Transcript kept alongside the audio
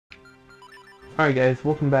Alright guys,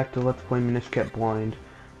 welcome back to Let's Play Minish Get Blind.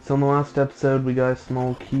 So in the last episode we got a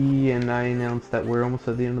small key and I announced that we're almost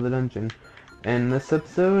at the end of the dungeon. And this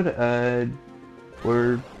episode,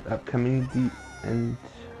 we're upcoming the end.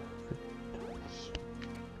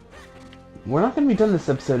 We're not going to be done this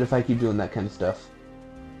episode if I keep doing that kind of stuff.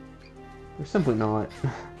 We're simply not.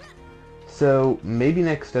 So maybe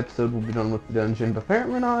next episode we'll be done with the dungeon, but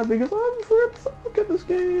apparently not because I'm freaking suck at this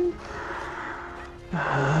game.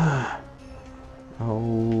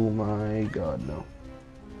 Oh my god, no.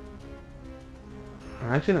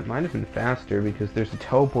 Actually, that might have been faster because there's a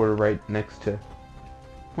teleporter right next to...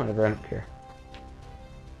 Whatever, I don't care.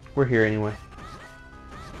 We're here anyway.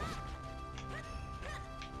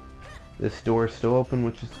 This door's still open,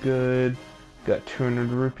 which is good. Got 200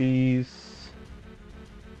 rupees.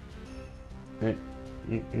 Right?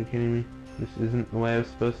 You kidding me? This isn't the way I was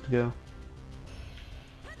supposed to go.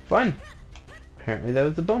 Fun! Apparently that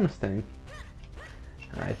was a bonus thing.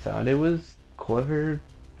 I thought it was a clever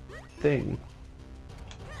thing.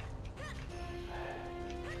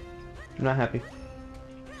 I'm not happy.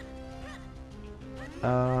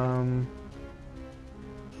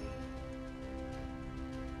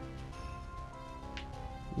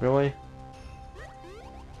 Really?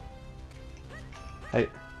 I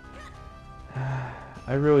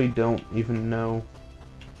really don't even know.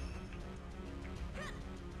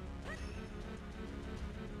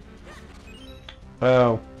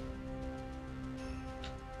 Oh.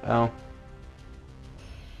 Oh.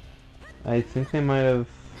 I think they might have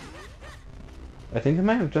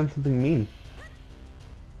done something mean.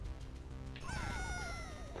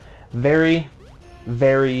 Very,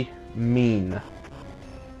 very mean.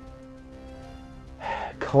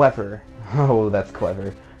 Clever. Oh, that's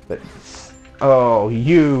clever. But oh,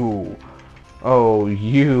 you. Oh,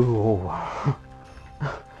 you.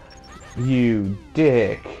 You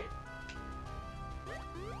dick.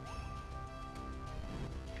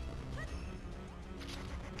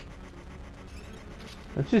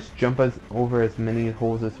 Let's just jump over as many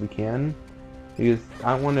holes as we can, because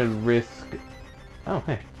I don't want to risk... Oh,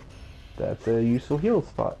 hey. That's a useful heal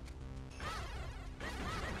spot.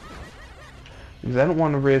 Because I don't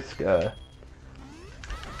want to risk,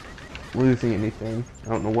 losing anything. I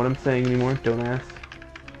don't know what I'm saying anymore, don't ask.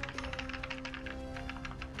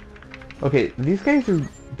 Okay, these guys don't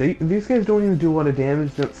even do a lot of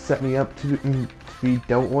damage, don't set me up to be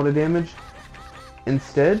dealt a lot of damage.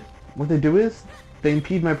 Instead, what they do is, they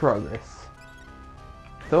impede my progress.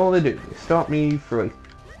 That's all they do. They stop me for like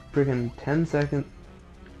friggin' 10 seconds.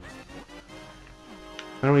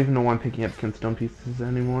 I don't even know why I'm picking up Kinstone pieces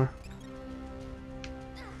anymore.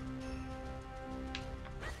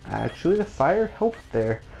 Actually, the fire helped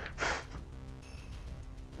there.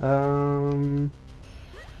 I don't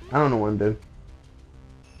know what I'm doing.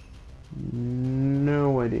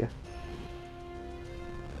 No idea.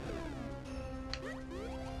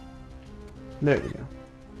 There we go.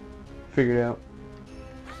 Figured it out.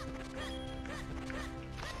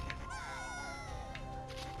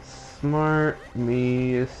 Smart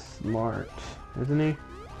me is smart, isn't he?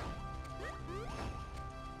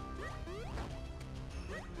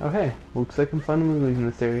 Oh hey, looks like I'm finally leaving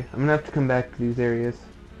this area. I'm gonna have to come back to these areas.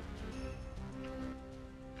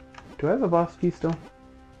 Do I have a boss key still?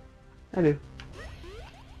 I do.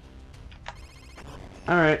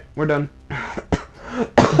 Alright, we're done.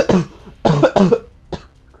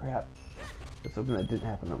 Crap. Let's hoping that didn't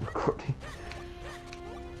happen on recording.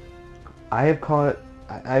 I've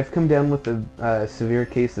come down with a severe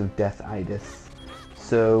case of death-itis.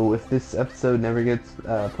 So if this episode never gets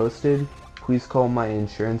posted, please call my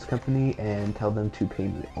insurance company and tell them to pay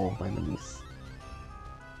me all of my monies.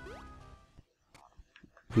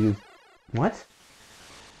 Because... What?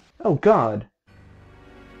 Oh god.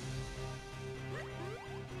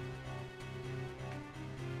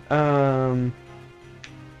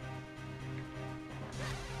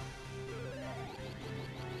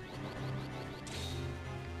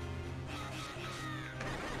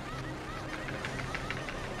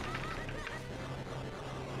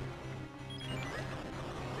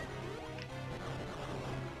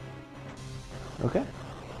 Okay.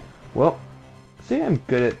 Well, see, I'm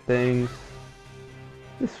good at things.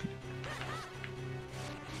 This...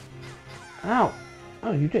 Ow!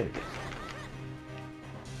 Oh, you did.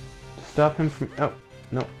 Stop him from... Oh,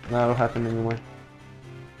 no, that'll happen anyway.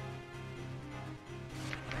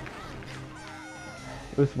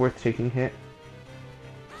 It was worth taking a hit.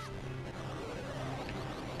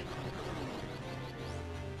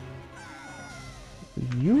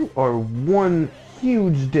 You are one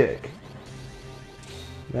huge dick.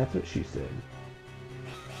 That's what she said.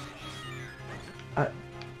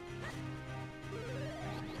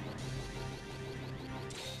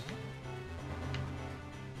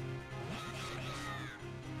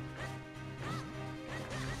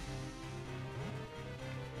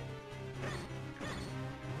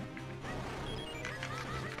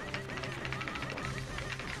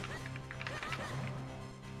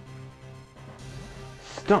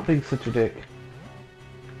 Stop being such a dick.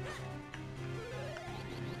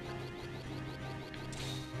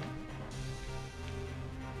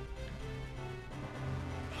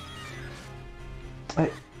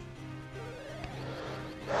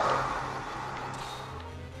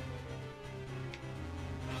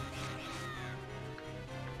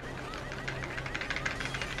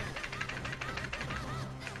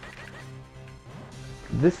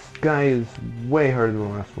 This guy is way harder than the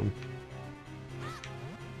last one.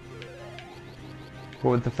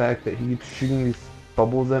 Or with the fact that he keeps shooting these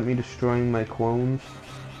bubbles at me, destroying my clones.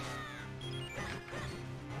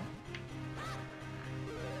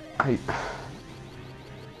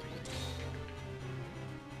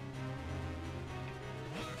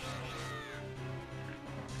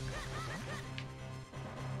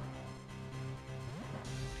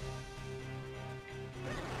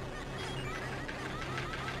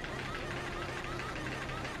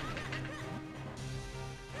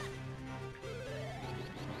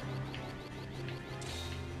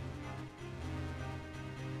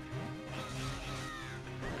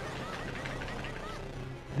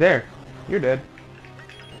 There, you're dead.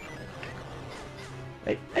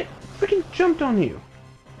 I freaking jumped on you.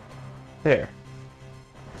 There.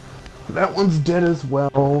 That one's dead as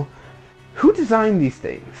well. Who designed these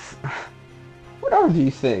things? What are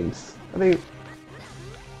these things? I mean...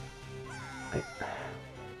 Am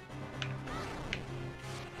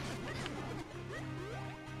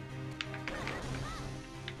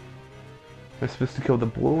I supposed to kill the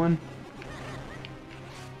blue one?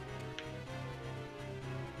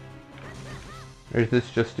 Or is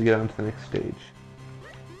this just to get on to the next stage?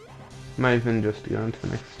 Might have been just to get on to the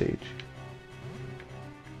next stage.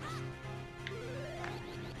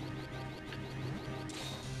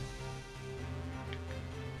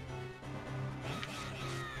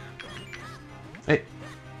 Hey!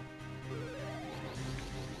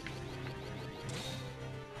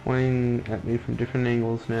 Pointing at me from different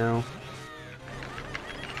angles now.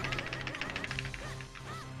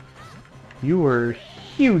 You were a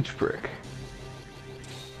huge brick.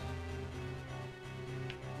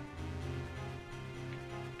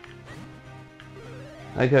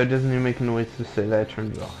 I like how it doesn't even make a noise to say that I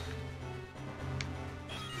turned it off.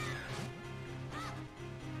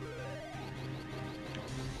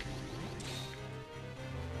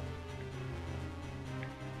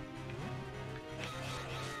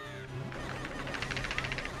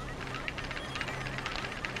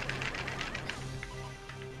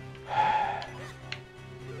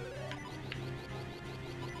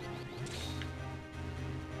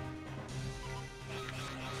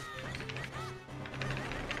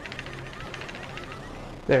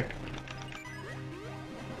 There.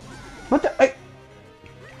 What the? I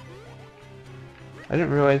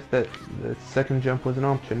didn't realize that the second jump was an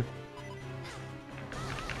option.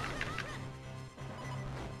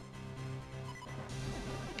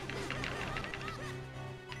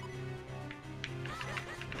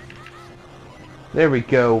 There we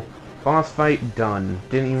go. Boss fight done.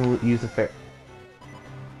 Didn't even use a fair.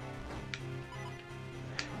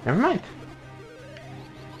 Never mind.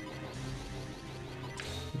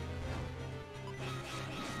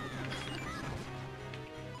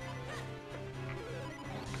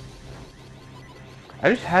 I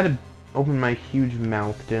just had to open my huge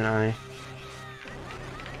mouth, didn't I?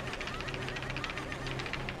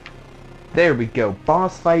 There we go.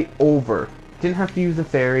 Boss fight over. Didn't have to use a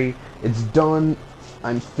fairy. It's done.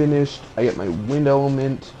 I'm finished. I get my wind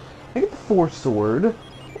element. I get the force sword. And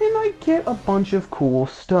I get a bunch of cool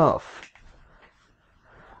stuff.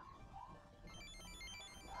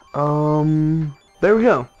 There we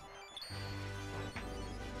go.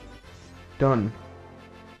 Done.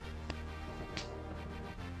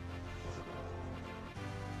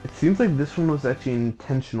 It seems like this one was actually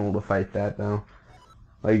intentional to fight that, though.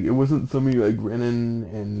 Like, it wasn't somebody like ran in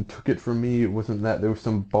and took it from me. It wasn't that there was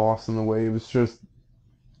some boss in the way. It was just...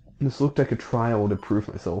 This looked like a trial to prove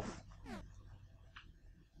myself.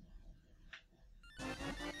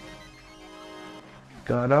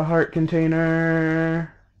 Got a heart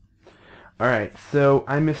container! Alright, so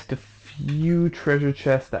I missed a few treasure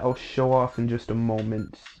chests that I'll show off in just a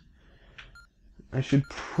moment. I should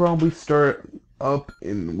probably start up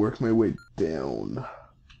and work my way down.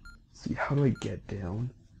 Let's see, how do I get down?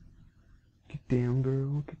 Get down,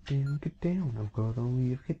 girl, get down, get down. I've got to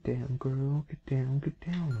leave, get down, girl, get down, get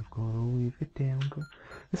down. I've got to leave, get down, girl.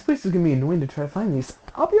 This place is gonna be annoying to try to find these.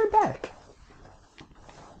 I'll be right back.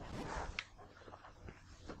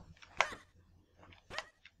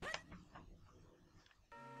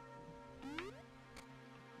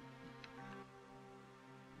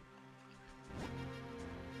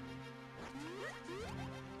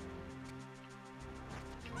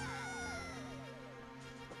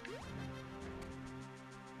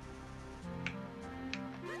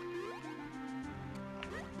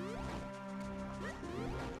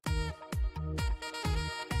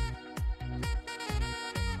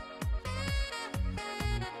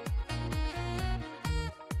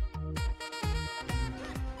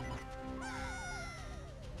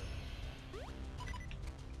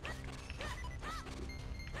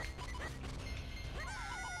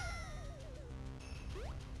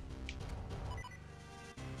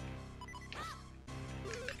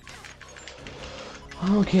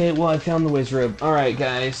 Okay, well, I found the wizard. Alright,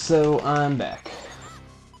 guys, so I'm back.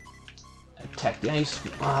 Attack the ice.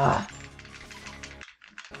 Ah!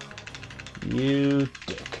 You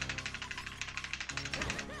dick.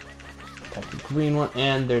 Attack the green one,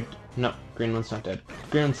 and they're... No, green one's not dead.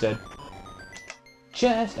 Green one's dead.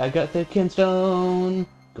 Chest! I got the kinstone!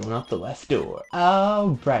 Going out the left door.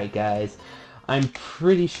 Alright, guys. I'm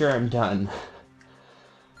pretty sure I'm done.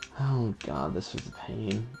 Oh god, this was a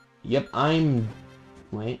pain. Yep,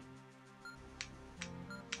 Wait.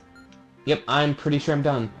 Yep, I'm pretty sure I'm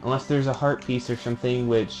done. Unless there's a heart piece or something,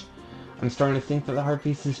 which I'm starting to think that the heart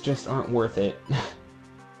pieces just aren't worth it.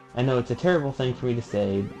 I know it's a terrible thing for me to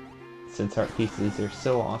say, since heart pieces are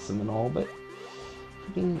so awesome and all, but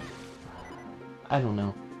freaking... I don't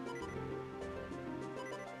know.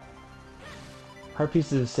 Heart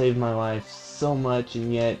pieces have saved my life so much,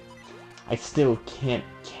 and yet I still can't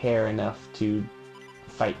care enough to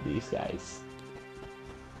fight these guys.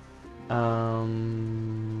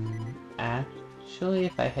 Actually,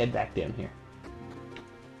 if I head back down here.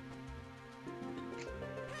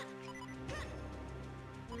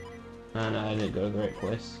 Oh, no, I didn't go to the right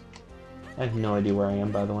place. I have no idea where I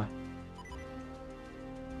am, by the way.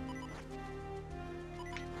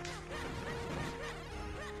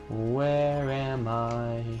 Where am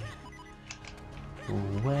I?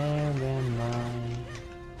 Where am I?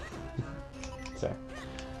 Sorry.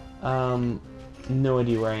 No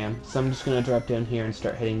idea where I am. So I'm just gonna drop down here and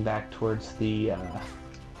start heading back towards the,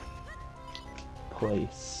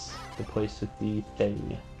 place. The place with the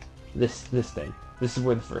thing. This thing. This is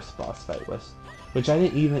where the first boss fight was. Which I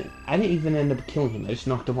didn't even end up killing him. I just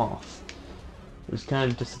knocked him off. It was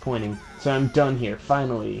kind of disappointing. So I'm done here,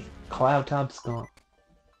 finally. Cloud Top's gone.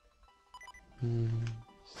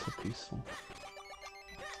 So peaceful.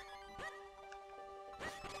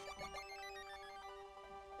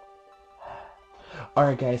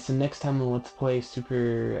 Alright guys, so next time on Let's Play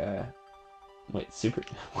Super, wait, Super?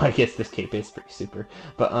 Well, I guess this cape is pretty super.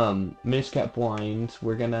 But, Minish got blind.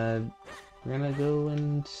 We're gonna go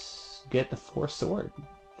and get the 4th sword.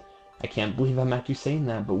 I can't believe I'm actually saying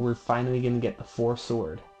that, but we're finally gonna get the 4th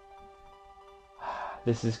sword.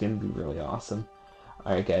 This is gonna be really awesome.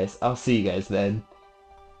 Alright guys, I'll see you guys then.